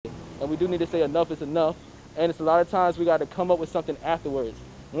and we do need to say enough is enough. And it's a lot of times we got to come up with something afterwards.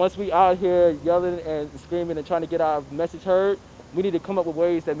 Once we out here yelling and screaming and trying to get our message heard, we need to come up with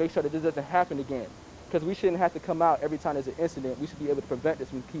ways that make sure that this doesn't happen again. Because we shouldn't have to come out every time there's an incident. We should be able to prevent this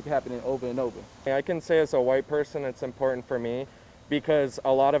from keep happening over and over. I can say as a white person, it's important for me because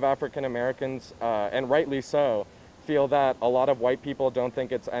a lot of African Americans, and rightly so, feel that a lot of white people don't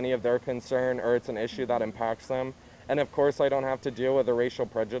think it's any of their concern or it's an issue that impacts them. And of course, I don't have to deal with the racial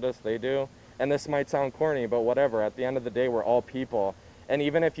prejudice they do. And this might sound corny, but whatever. At the end of the day, we're all people. And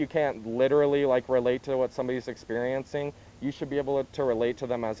even if you can't literally relate to what somebody's experiencing, you should be able to relate to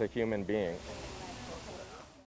them as a human being.